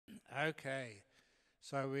Okay,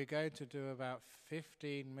 so we're going to do about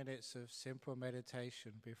 15 minutes of simple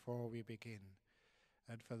meditation before we begin.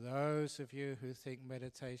 And for those of you who think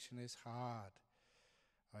meditation is hard,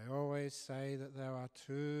 I always say that there are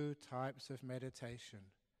two types of meditation.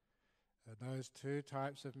 And those two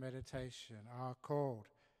types of meditation are called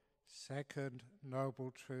Second Noble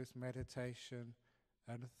Truth Meditation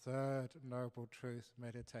and Third Noble Truth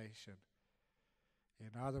Meditation.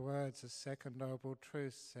 In other words, the Second Noble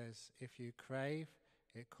Truth says if you crave,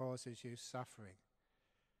 it causes you suffering.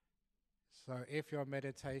 So if your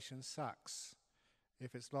meditation sucks,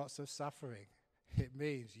 if it's lots of suffering, it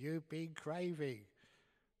means you've been craving.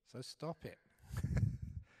 So stop it.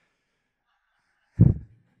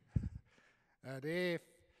 And if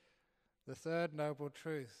the Third Noble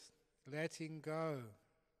Truth, letting go,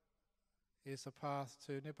 is the path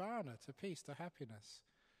to Nibbana, to peace, to happiness.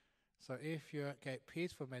 So if you get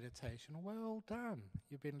peaceful meditation, well done,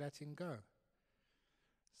 you've been letting go.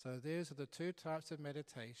 So these are the two types of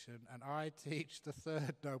meditation, and I teach the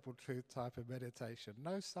Third Noble Truth type of meditation,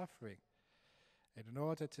 no suffering. And in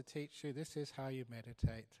order to teach you, this is how you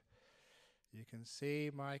meditate. You can see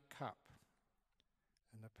my cup.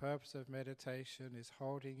 And the purpose of meditation is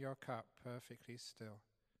holding your cup perfectly still,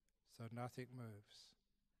 so nothing moves.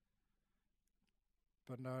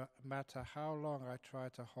 But no matter how long I try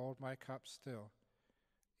to hold my cup still,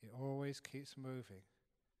 it always keeps moving.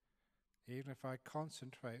 Even if I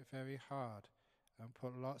concentrate very hard and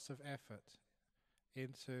put lots of effort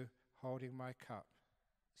into holding my cup,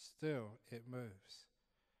 still it moves.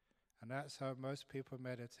 And that's how most people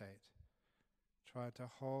meditate, trying to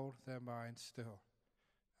hold their mind still.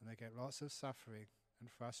 And they get lots of suffering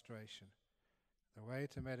and frustration. The way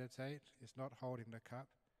to meditate is not holding the cup,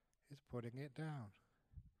 it's putting it down.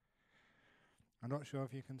 I'm not sure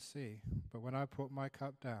if you can see, but when I put my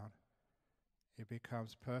cup down, it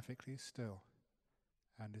becomes perfectly still,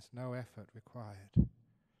 and there's no effort required.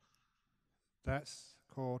 That's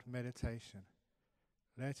called meditation.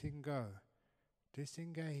 Letting go,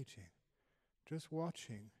 disengaging, just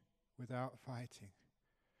watching without fighting.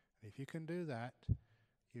 And if you can do that,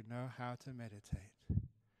 you know how to meditate.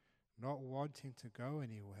 Not wanting to go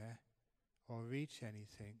anywhere, or reach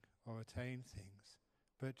anything, or attain things,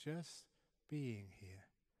 but just being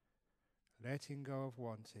here. Letting go of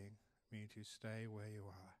wanting means you stay where you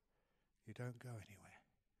are. You don't go anywhere.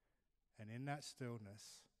 And in that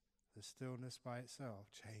stillness, the stillness by itself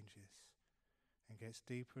changes and gets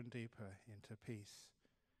deeper and deeper into peace,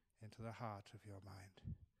 into the heart of your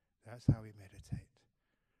mind. That's how we meditate.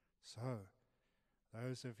 So,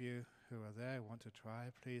 those of you who are there want to try,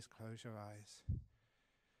 please close your eyes.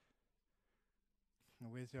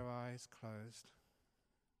 And with your eyes closed,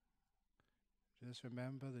 just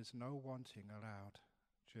remember there's no wanting allowed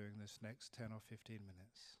during this next 10 or 15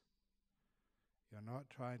 minutes. You're not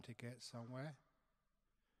trying to get somewhere,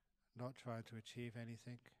 not trying to achieve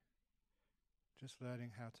anything, just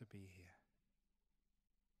learning how to be here.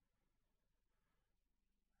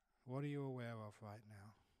 What are you aware of right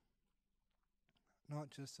now? Not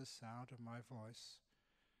just the sound of my voice,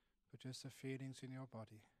 but just the feelings in your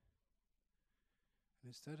body. And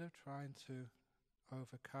instead of trying to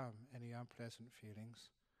overcome any unpleasant feelings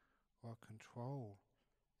or control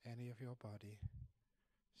any of your body,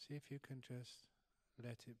 see if you can just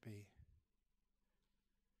let it be.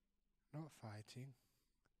 Not fighting,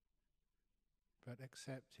 but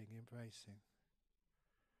accepting, embracing,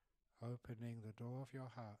 opening the door of your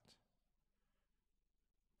heart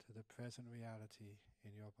to the present reality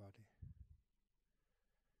in your body.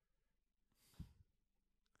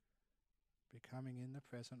 Becoming in the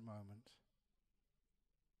present moment.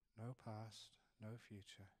 No past, no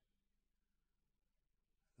future.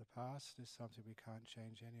 The past is something we can't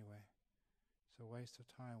change anyway. It's a waste of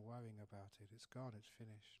time worrying about it. It's gone, it's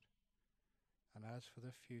finished. And as for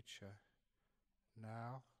the future,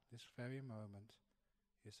 now, this very moment,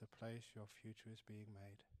 is the place your future is being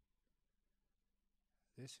made.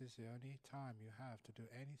 This is the only time you have to do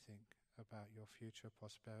anything about your future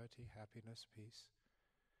prosperity, happiness, peace.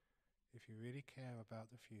 If you really care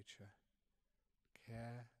about the future,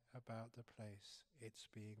 care about the place it's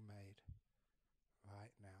being made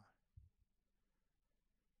right now.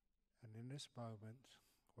 And in this moment,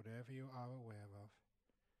 whatever you are aware of,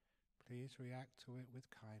 please react to it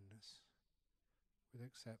with kindness, with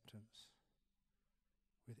acceptance,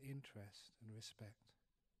 with interest and respect.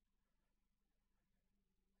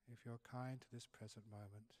 If you're kind to this present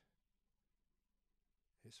moment,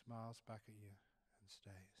 it smiles back at you and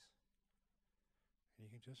stays. And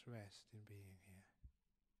you can just rest in being here.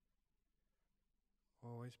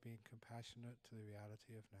 Always being compassionate to the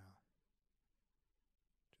reality of now.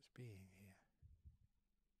 Just being here.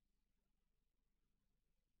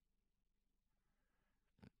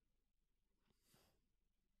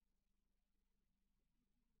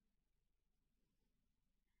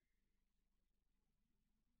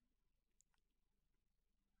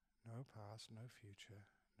 No past, no future,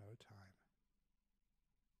 no time.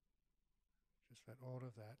 Just let all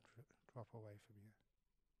of that drop away from you.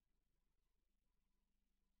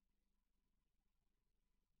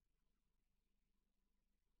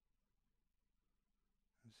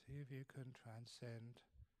 And see if you can transcend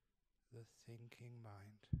the thinking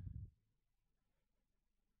mind.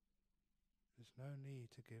 There's no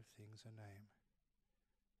need to give things a name.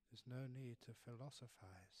 There's no need to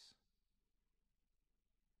philosophize.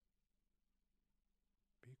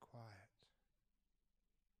 Be quiet.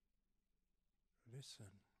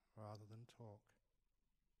 Listen rather than talk.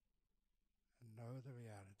 And know the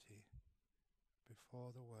reality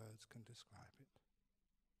before the words can describe it.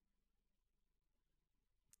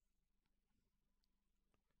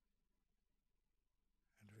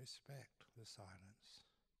 And respect the silence.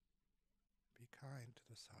 Be kind to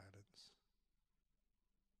the silence.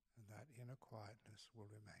 And that inner quietness will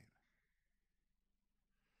remain.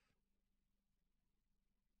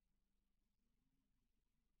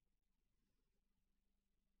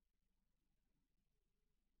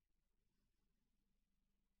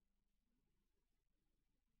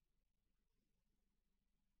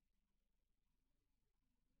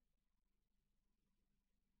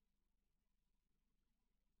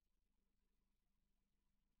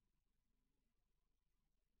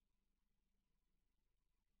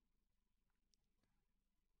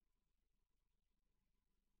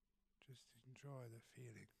 Just enjoy the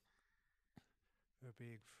feeling of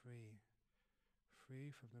being free,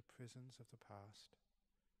 free from the prisons of the past,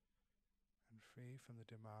 and free from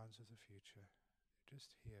the demands of the future.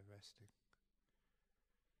 Just here resting.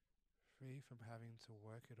 Free from having to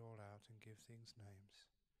work it all out and give things names.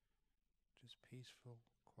 Just peaceful,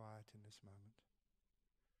 quiet in this moment.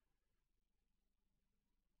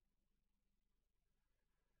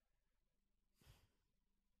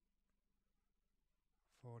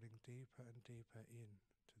 Falling deeper and deeper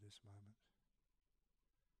into this moment.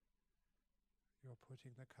 You're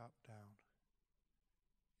putting the cup down.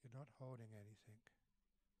 You're not holding anything.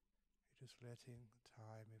 You're just letting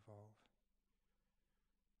time evolve.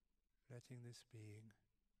 Letting this being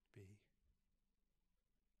be.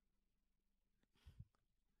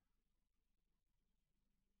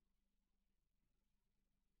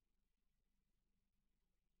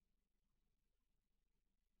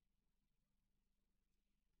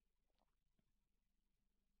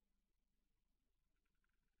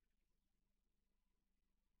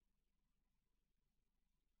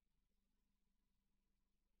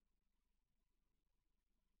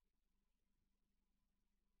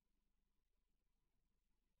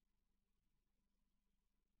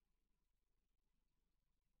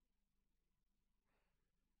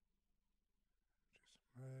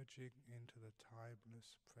 Merging into the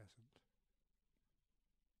timeless present.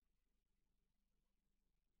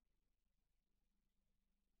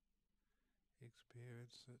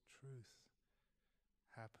 Experience that truth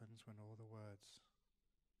happens when all the words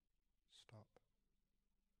stop.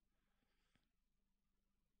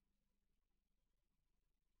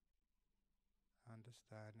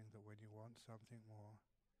 Understanding that when you want something more,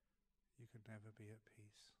 you can never be at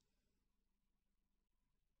peace.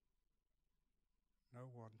 No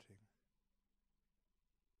wanting,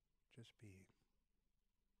 just being.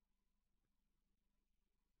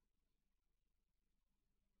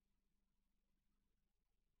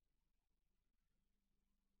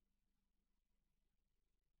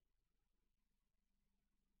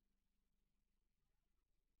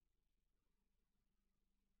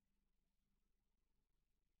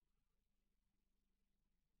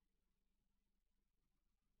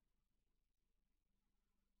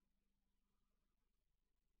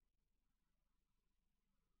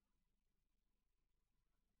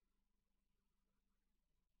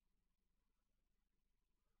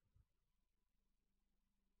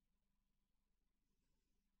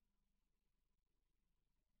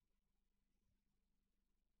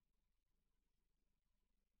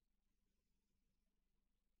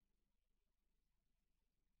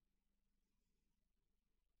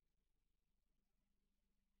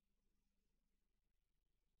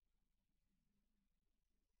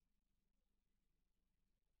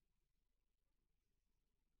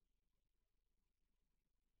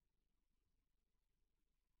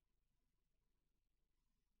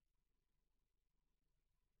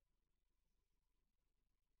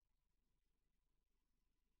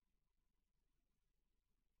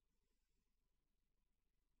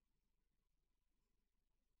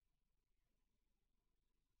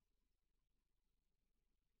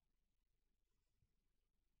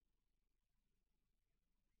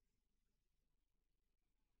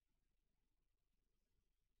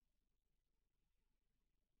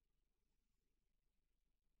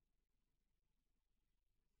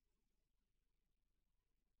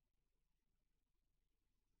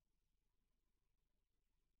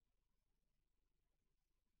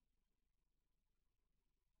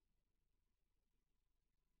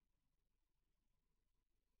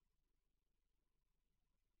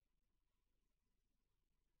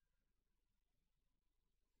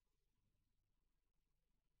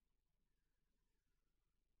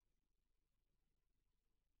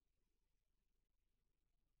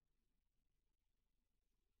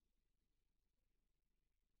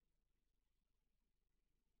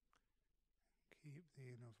 the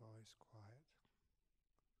inner voice quiet.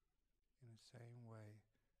 In the same way,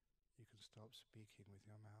 you can stop speaking with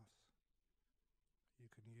your mouth. You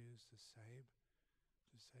can use the same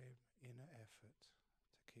inner effort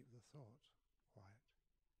to keep the thought quiet,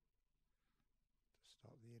 to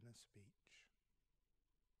stop the inner speech.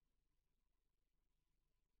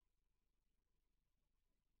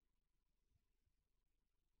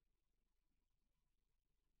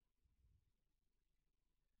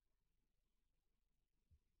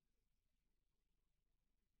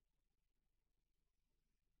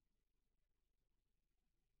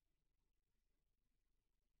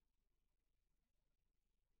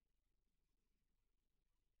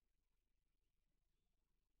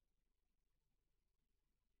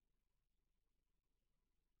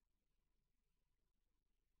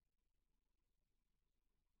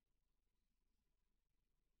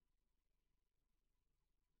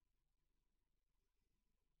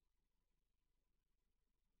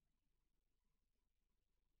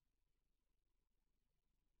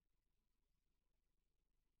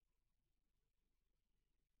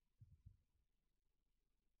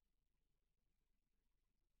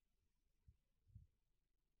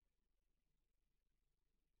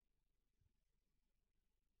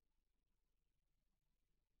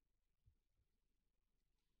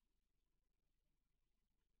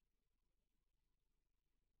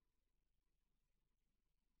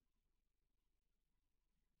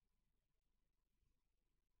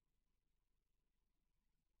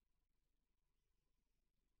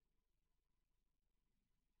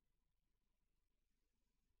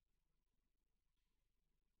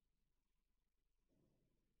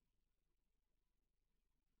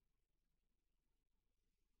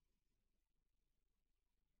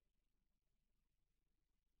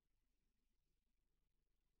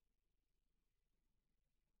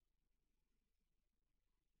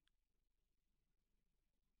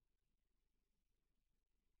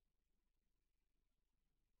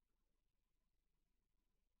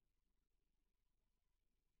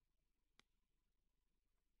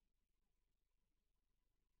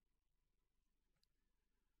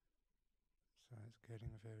 So it's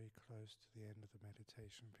getting very close to the end of the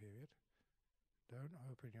meditation period. Don't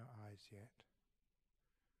open your eyes yet.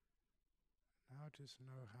 Now just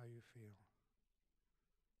know how you feel.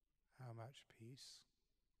 How much peace,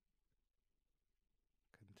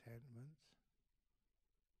 contentment,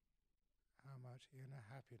 how much inner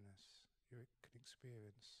happiness you can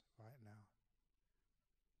experience right now.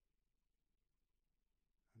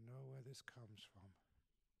 And know where this comes from.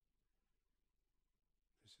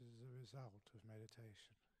 This is the result of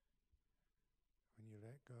meditation. When you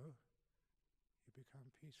let go, you become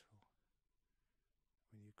peaceful.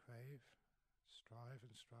 When you crave, strive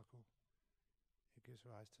and struggle, it gives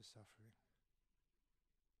rise to suffering.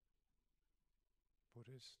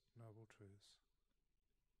 Buddhist noble truths.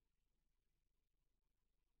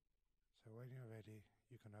 So when you're ready,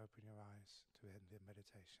 you can open your eyes to end the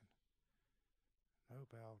meditation. No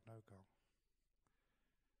bell, no gong.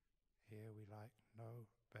 Here we like no